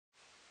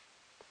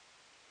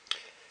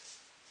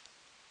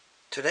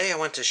Today I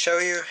want to show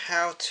you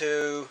how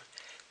to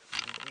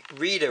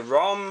read a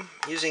ROM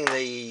using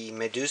the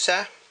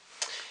Medusa,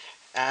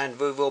 and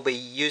we will be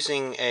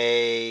using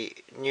a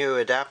new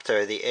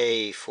adapter, the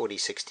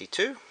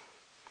A4062,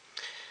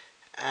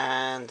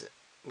 and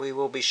we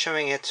will be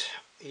showing it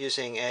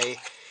using a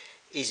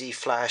Easy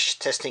Flash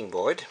testing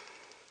board,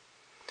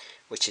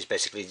 which is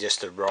basically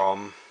just a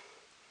ROM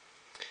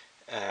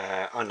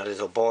on a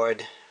little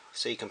board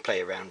so you can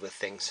play around with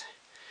things.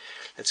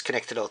 Let's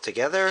connect it all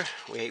together.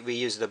 We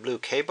use the blue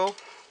cable.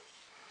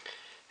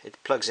 It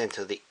plugs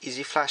into the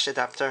Easy Flash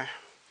adapter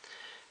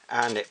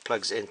and it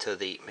plugs into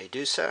the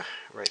Medusa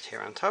right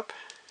here on top.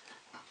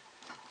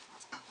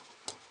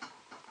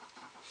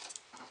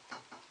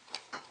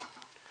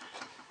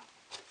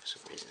 For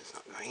some reason it's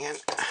not going in.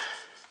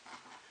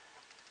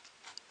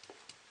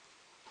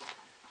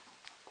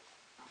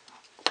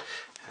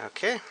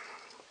 Okay.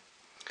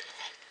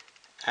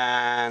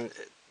 And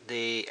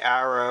the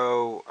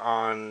arrow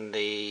on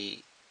the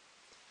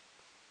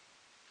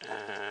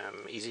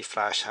Easy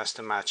Flash has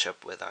to match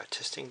up with our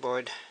testing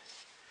board,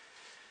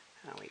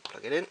 and we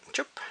plug it in.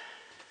 Choop.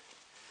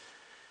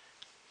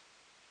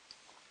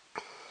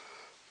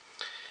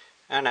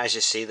 And as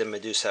you see, the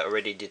Medusa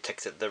already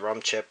detected the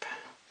ROM chip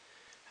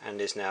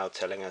and is now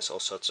telling us all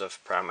sorts of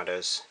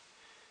parameters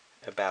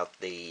about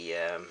the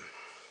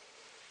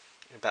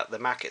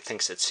Mac it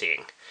thinks it's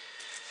seeing.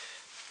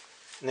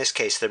 In this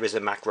case, there is a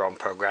Mac ROM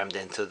programmed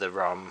into the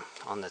ROM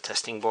on the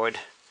testing board.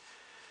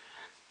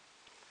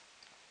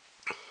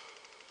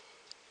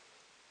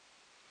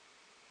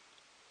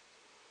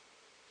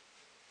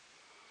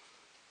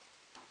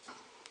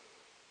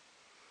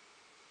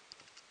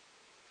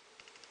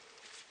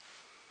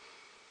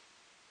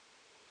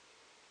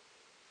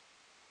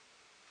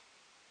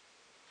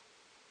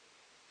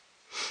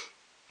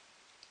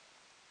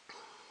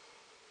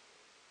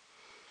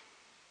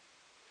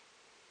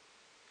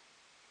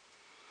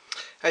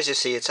 As you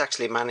see, it's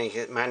actually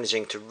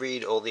managing to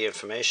read all the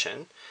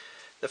information.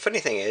 The funny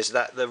thing is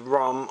that the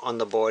ROM on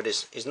the board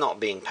is not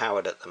being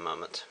powered at the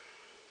moment.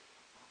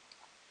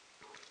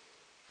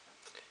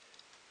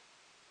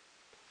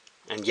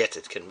 And yet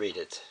it can read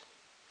it.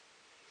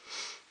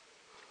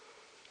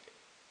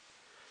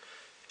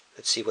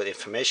 Let's see what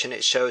information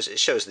it shows. It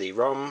shows the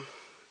ROM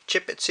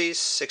chip it sees,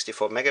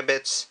 64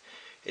 megabits.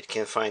 It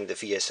can find the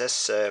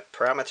VSS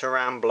parameter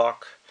RAM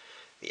block,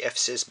 the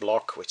FSys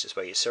block, which is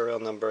where your serial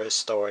number is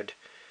stored.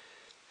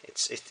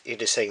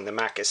 It is saying the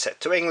Mac is set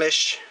to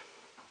English,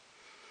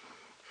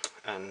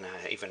 and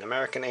even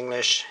American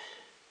English.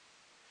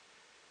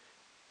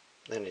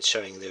 Then it's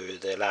showing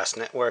the last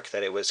network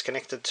that it was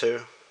connected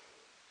to,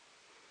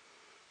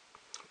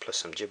 plus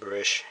some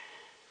gibberish.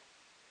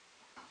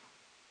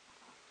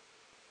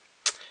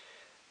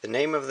 The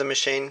name of the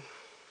machine,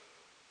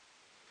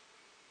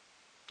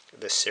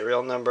 the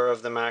serial number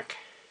of the Mac,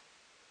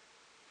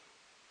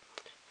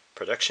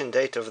 production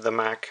date of the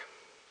Mac.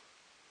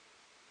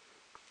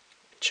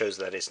 It shows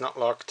that it's not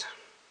locked.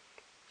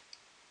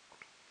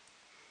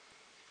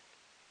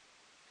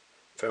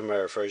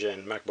 Firmware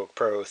version MacBook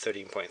Pro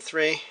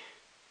 13.3.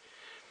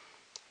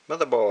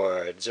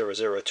 Motherboard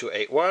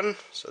 00281.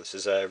 So this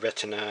is a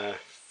Retina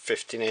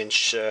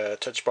 15-inch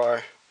touch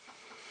bar.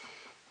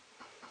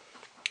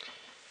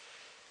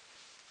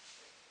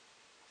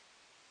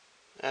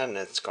 And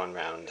it's gone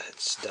round.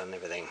 It's done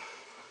everything.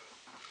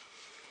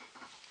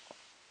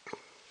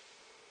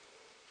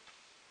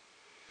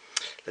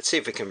 Let's see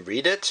if we can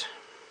read it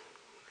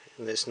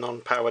in this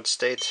non-powered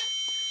state.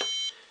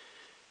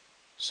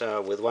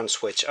 So with one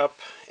switch up,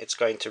 it's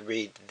going to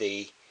read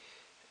the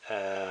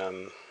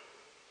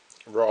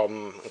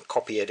ROM,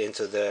 copy it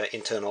into the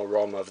internal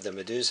ROM of the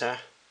Medusa.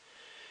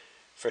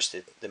 First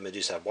the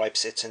Medusa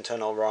wipes its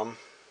internal ROM.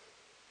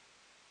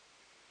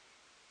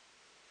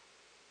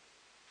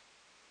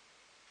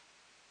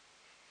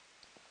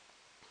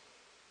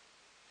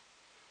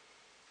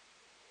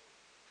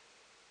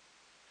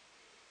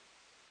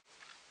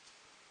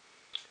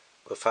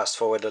 We'll fast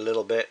forward a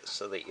little bit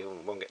so that you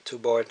won't get too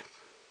bored.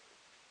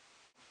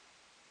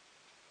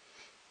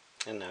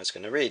 And now it's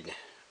going to read.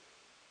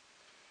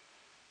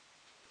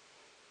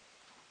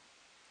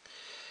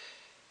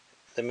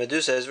 The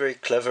Medusa is very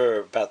clever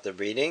about the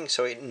reading,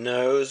 so it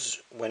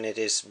knows when it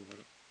is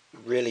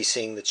really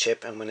seeing the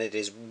chip and when it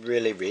is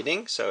really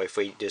reading. So if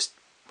we just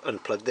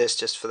unplug this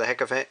just for the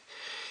heck of it,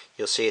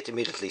 you'll see it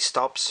immediately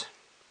stops.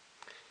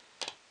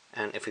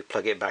 And if we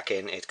plug it back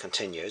in, it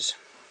continues.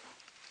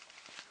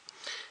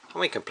 And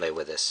we can play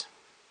with this.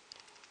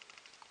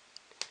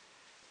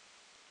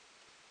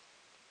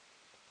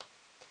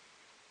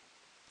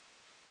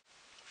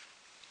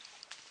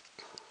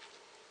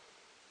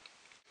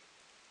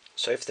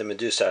 So if the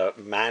Medusa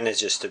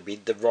manages to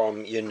read the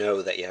ROM, you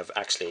know that you have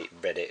actually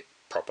read it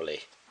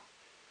properly.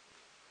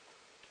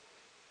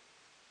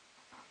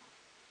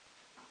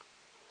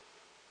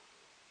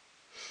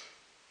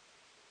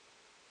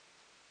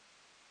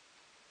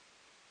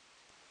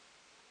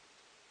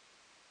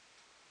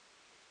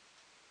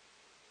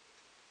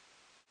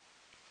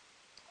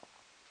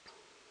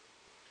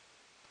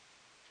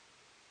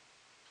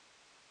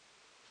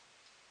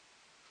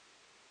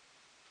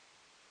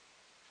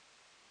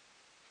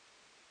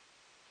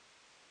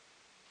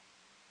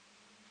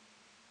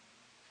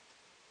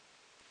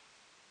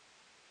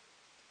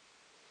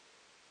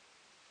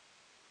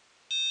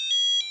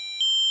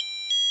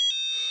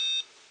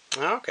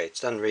 Okay,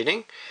 it's done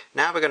reading.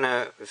 Now we're going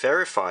to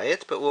verify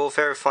it, but we'll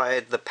verify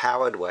it the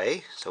powered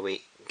way. So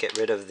we get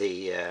rid of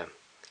the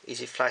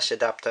Easy Flash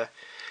adapter,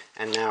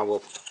 and now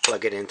we'll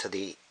plug it into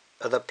the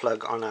other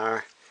plug on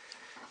our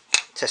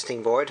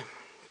testing board.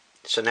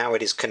 So now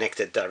it is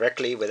connected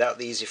directly without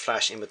the Easy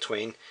Flash in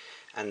between,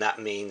 and that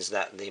means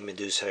that the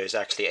Medusa is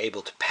actually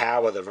able to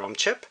power the ROM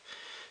chip.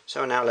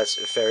 So now let's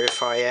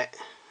verify it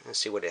and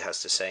see what it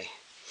has to say.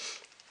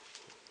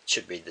 It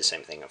should read the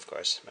same thing, of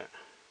course, but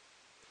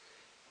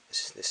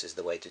this is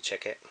the way to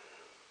check it.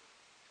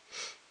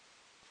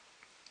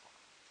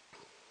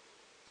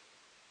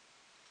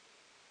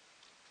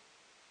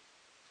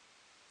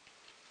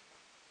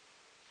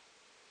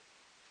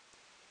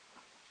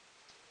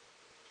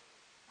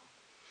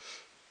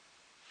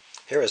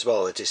 Here as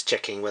well, it is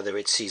checking whether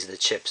it sees the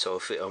chip, so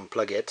if we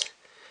unplug it,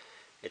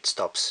 it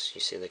stops. You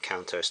see the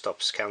counter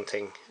stops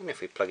counting, and if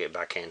we plug it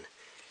back in,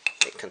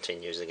 it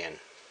continues again.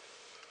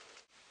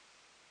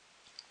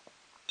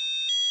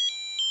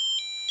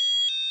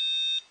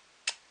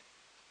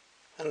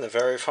 And the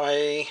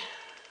verify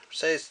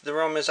says the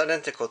ROM is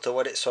identical to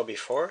what it saw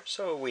before,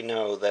 so we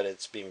know that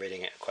it's been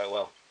reading it quite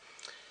well.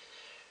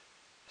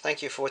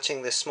 Thank you for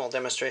watching this small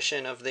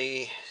demonstration of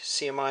the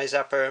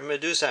CMIzapper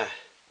Medusa.